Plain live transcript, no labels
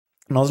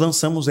nós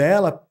lançamos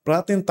ela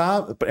para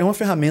tentar... É uma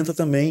ferramenta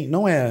também,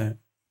 não é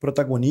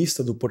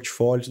protagonista do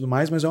portfólio e tudo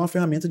mais, mas é uma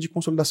ferramenta de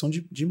consolidação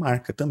de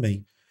marca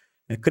também.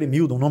 É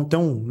Cremilda, um nome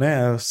tão,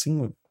 né,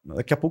 assim...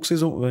 Daqui a pouco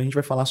a gente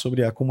vai falar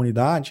sobre a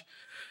comunidade.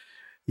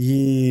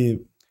 E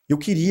eu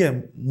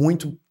queria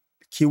muito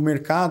que o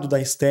mercado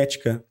da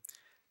estética,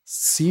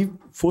 se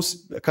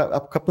fosse com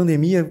a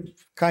pandemia,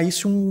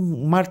 caísse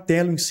um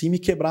martelo em cima e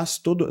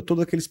quebrasse todos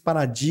aqueles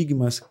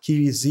paradigmas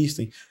que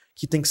existem,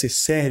 que tem que ser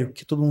sério,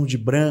 que todo mundo de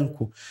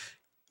branco.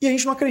 E a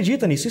gente não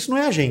acredita nisso, isso não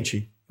é a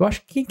gente. Eu acho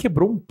que quem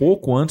quebrou um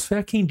pouco antes foi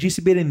a Quem Disse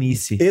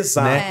Berenice.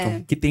 Exato.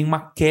 Né? Que tem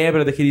uma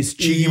quebra daquele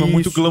estigma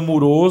muito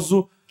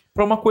glamuroso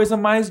para uma coisa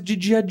mais de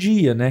dia a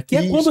dia, né? Que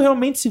é quando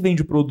realmente se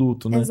vende o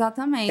produto, né?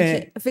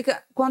 Exatamente.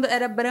 Quando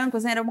era branco,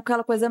 assim, era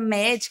aquela coisa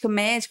médica,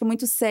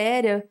 muito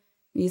séria.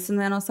 Isso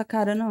não é a nossa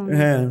cara, não.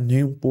 Né?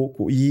 Nem um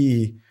pouco.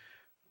 E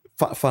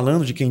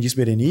falando de Quem Disse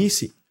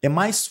Berenice, é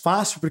mais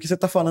fácil, porque você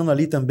está falando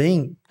ali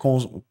também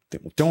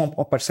tem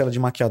uma parcela de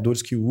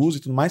maquiadores que usa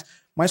e tudo mais,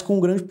 mas com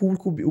o grande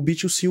público, o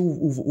B2C,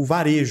 o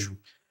varejo.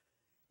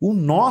 O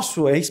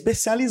nosso é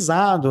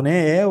especializado,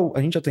 né?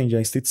 A gente atende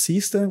a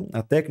esteticista,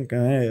 a técnica,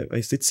 né? A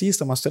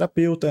esteticista, a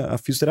massoterapeuta, a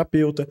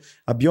fisioterapeuta,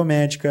 a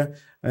biomédica,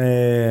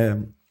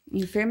 o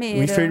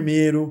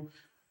enfermeiro.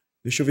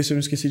 Deixa eu ver se eu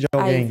não esqueci de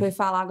alguém. Aí foi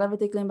falar, agora vou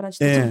ter que lembrar de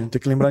todo mundo.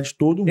 Tem que lembrar de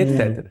todo mundo.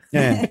 Etc.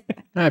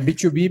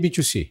 B2B e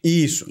B2C.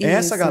 Isso,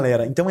 essa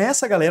galera. Então,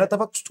 essa galera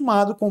estava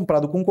acostumada a comprar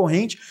do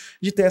concorrente,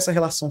 de ter essa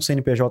relação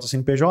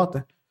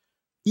CNPJ-CNPJ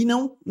e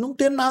não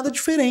ter nada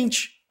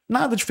diferente.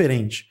 Nada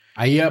diferente.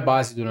 Aí é a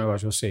base do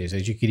negócio de vocês, é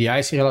de criar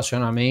esse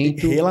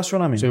relacionamento.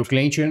 Relacionamento. Seu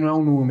cliente não é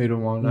um número,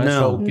 não é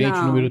só o cliente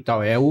número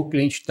tal, é o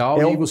cliente tal,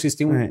 e aí vocês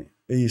têm um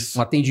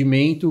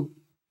atendimento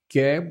que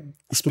é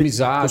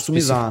customizado.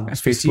 É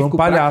feito por um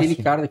palhaço.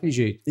 Aquele cara daquele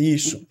jeito.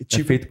 Isso.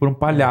 É feito por um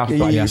palhaço.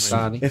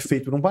 É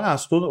feito por um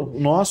palhaço. O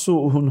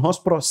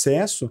nosso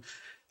processo,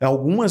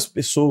 algumas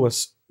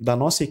pessoas da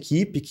nossa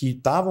equipe que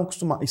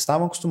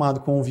estavam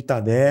acostumadas com o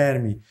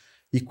Vitaderm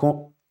e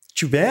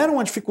tiveram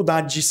a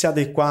dificuldade de se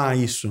adequar a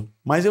isso.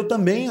 Mas eu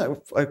também,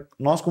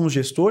 nós como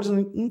gestores,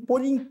 não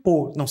pode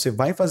impor. Não, você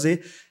vai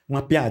fazer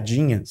uma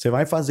piadinha, você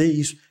vai fazer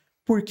isso.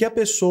 Porque a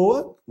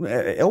pessoa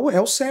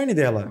é o cerne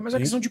dela. Mas é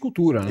questão de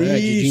cultura, né?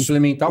 De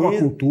implementar uma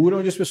cultura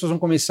onde as pessoas vão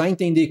começar a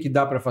entender que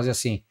dá para fazer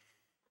assim.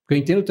 Porque eu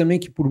entendo também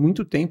que por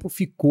muito tempo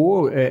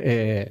ficou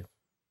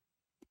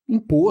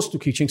imposto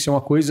que tinha que ser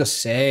uma coisa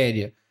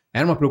séria.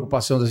 Era uma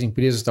preocupação das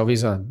empresas,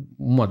 talvez há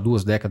 1,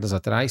 2 décadas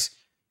atrás,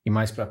 e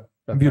mais para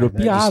virou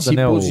piada, se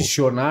né?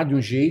 posicionar de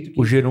um jeito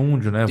que o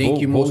gerúndio, né? Tem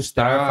que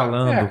mostrar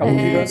falando.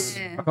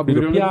 Acabou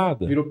virando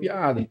piada. Virou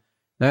piada.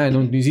 Né?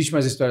 Não existe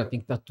mais a história, tem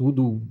que estar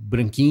tudo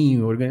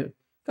branquinho, organizado.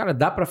 Cara,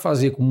 dá para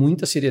fazer com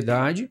muita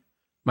seriedade,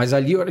 mas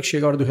ali, a hora que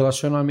chega a hora do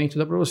relacionamento,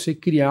 dá para você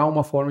criar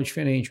uma forma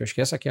diferente. Eu acho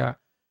que essa que é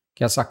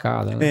a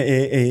sacada. Né?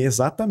 É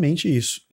exatamente isso.